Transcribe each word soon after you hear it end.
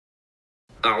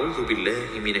أعوذ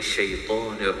بالله من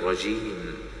الشيطان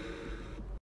الرجيم.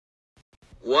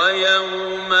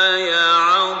 ويوم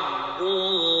يعض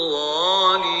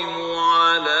الظالم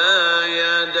على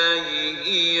يديه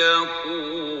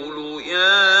يقول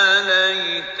يا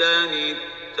ليتني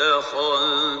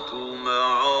اتخذت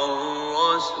مع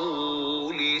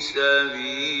الرسول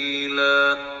سبيلا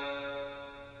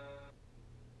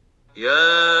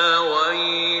يا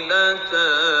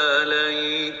ويلتى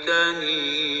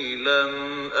ليتني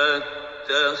لم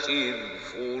أتخذ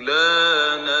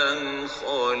فلانا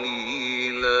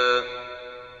خليلا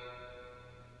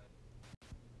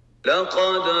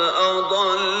لقد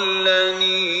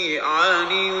أضلني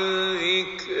عن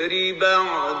الذكر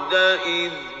بعد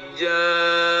إذ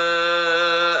جاءني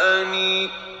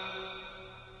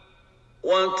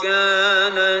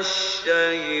وكان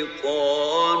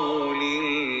الشيطان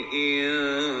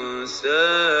للإنسان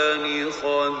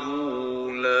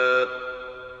خذولا.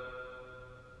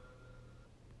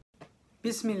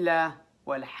 بسم الله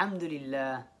والحمد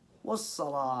لله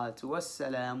والصلاة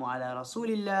والسلام على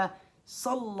رسول الله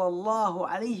sallallahu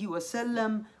alayhi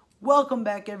wasallam. Welcome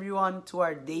back everyone to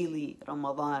our daily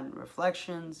Ramadan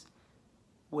reflections,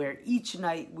 where each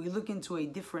night we look into a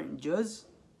different juz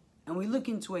and we look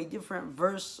into a different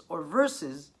verse or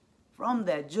verses from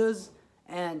that juz.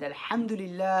 And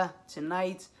alhamdulillah,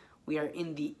 tonight we are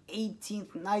in the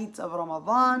 18th night of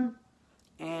Ramadan,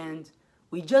 and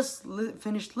we just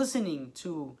finished listening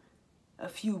to a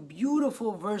few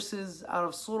beautiful verses out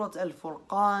of Surah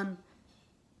Al-Furqan,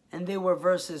 and they were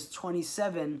verses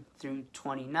 27 through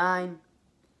 29.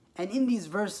 And in these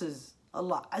verses,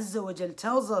 Allah Azza wa Jal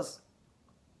tells us,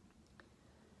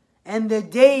 "And the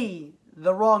day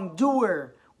the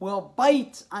wrongdoer will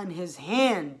bite on his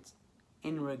hand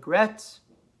in regret,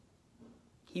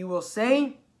 he will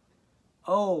say,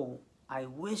 'Oh, I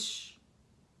wish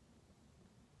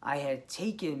I had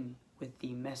taken with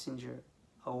the messenger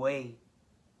away.'"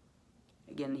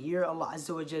 Again, here Allah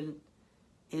Azza wa Jal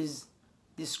is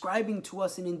describing to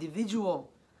us an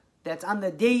individual that on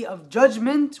the day of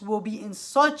judgment will be in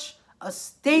such a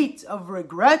state of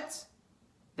regret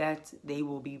that they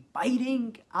will be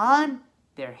biting on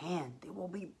their hand. They will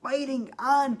be biting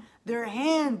on their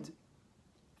hand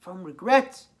from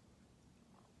regret.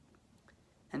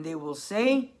 And they will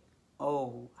say,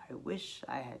 "Oh, I wish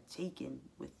I had taken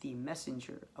with the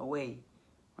messenger away."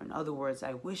 Or in other words,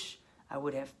 I wish I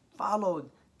would have followed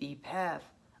the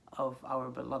path of our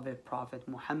beloved Prophet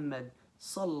Muhammad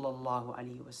sallallahu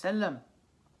alaihi wasallam.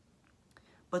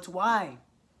 But why?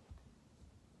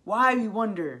 Why, we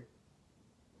wonder,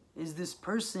 is this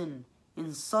person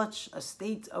in such a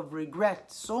state of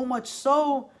regret? So much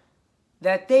so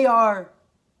that they are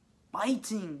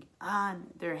biting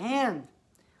on their hand.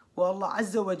 Well, Allah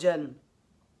Azza wa Jal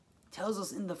tells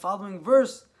us in the following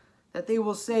verse that they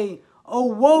will say,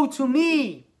 "Oh, woe to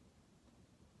me!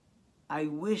 I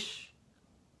wish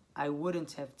I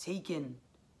wouldn't have taken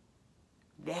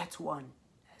that one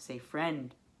as a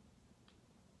friend.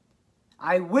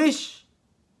 I wish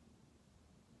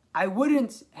I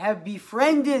wouldn't have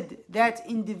befriended that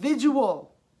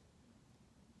individual."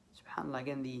 SubhanAllah,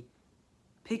 again, the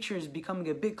picture is becoming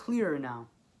a bit clearer now.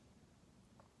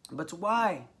 But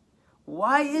why?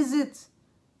 Why is it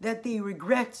that they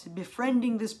regret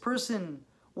befriending this person?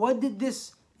 What did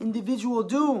this individual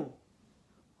do?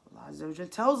 Allah Azza wa Jal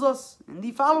tells us in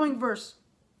the following verse.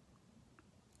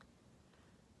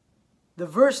 The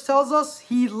verse tells us,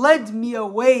 "He led me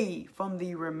away from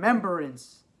the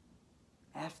remembrance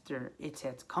after it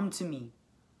had come to me,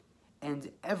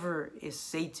 and ever is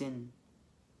Satan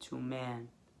to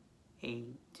man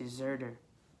a deserter."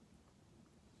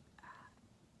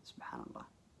 SubhanAllah.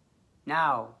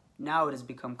 Now it has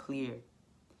become clear.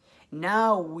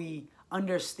 Now we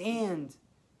understand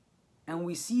and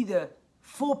we see the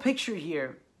full picture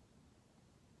here.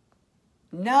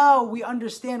 Now we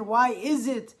understand why is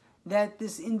it that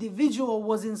this individual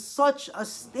was in such a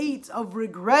state of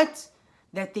regret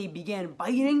that they began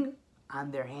biting on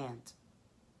their hand.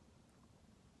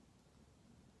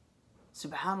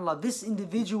 SubhanAllah, this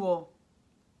individual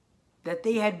that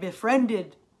they had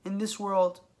befriended in this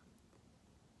world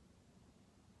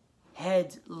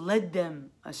had led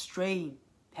them astray,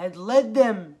 had led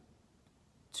them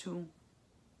to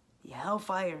the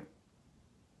hellfire.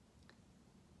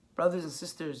 Brothers and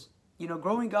sisters,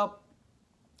 growing up,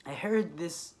 I heard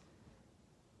this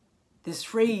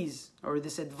phrase, or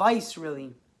this advice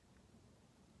really,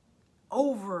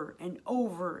 over and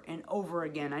over and over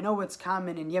again. I know it's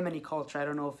common in Yemeni culture, I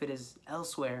don't know if it is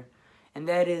elsewhere, and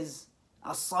that is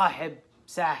as-sahib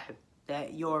sahib,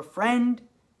 that your friend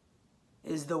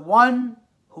is the one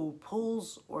who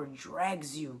pulls or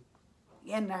drags you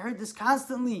Again, I heard this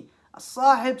constantly.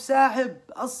 As-sahib sahib,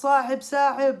 as-sahib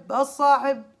sahib,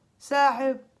 as-sahib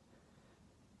sahib.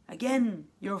 Again,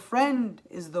 your friend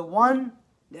is the one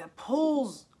that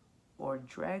pulls or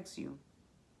drags you.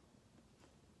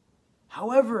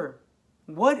 However,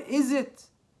 what is it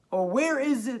or where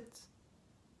is it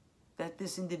that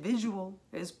this individual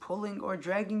is pulling or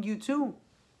dragging you to?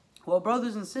 Well,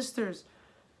 brothers and sisters,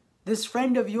 this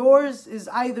friend of yours is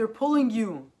either pulling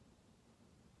you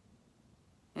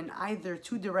in either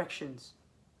two directions,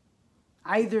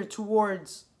 either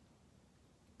towards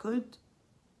good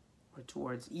or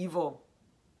towards evil,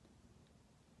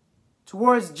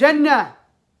 towards Jannah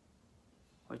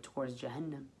or towards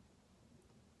Jahannam,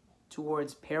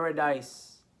 towards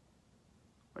paradise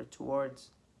or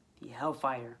towards the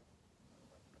hellfire.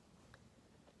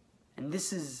 And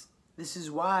this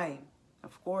is why,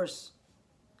 of course,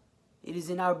 it is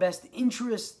in our best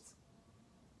interest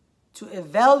to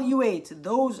evaluate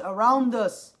those around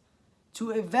us,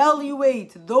 to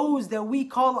evaluate those that we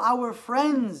call our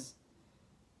friends,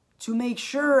 to make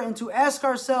sure and to ask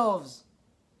ourselves,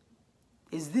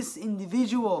 is this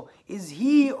individual, is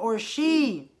he or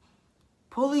she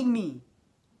pulling me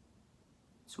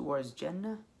towards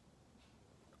Jannah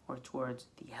or towards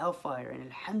the hellfire? And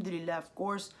alhamdulillah, of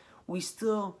course, we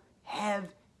still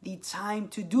have the time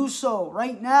to do so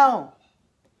right now.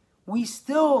 We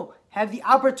still have the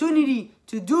opportunity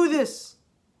to do this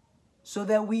so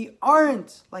that we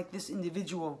aren't like this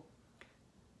individual,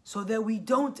 so that we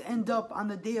don't end up on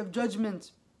the Day of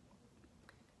Judgment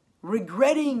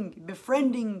regretting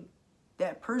befriending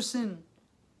that person,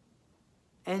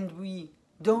 and we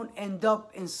don't end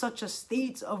up in such a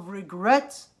state of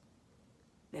regret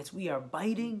that we are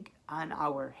biting on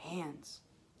our hands,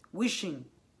 wishing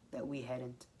that we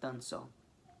hadn't done so.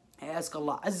 I ask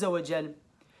Allah Azza wa Jal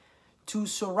to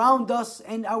surround us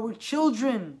and our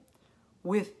children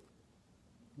with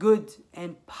good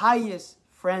and pious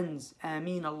friends.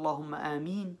 Ameen, Allahumma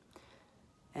ameen.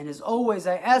 And as always,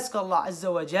 I ask Allah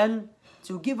Azza wa Jal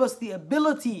to give us the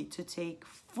ability to take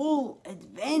full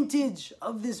advantage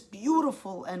of this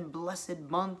beautiful and blessed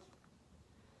month.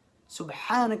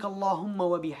 Subhanak Allahumma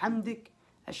wa bihamdik.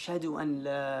 Ashhadu an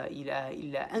la ilaha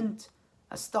illa ant.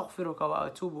 Astaghfiruka wa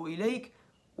atubu ilayk.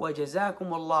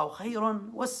 وجزاكم الله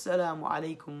خيرا والسلام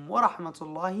عليكم ورحمة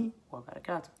الله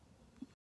وبركاته.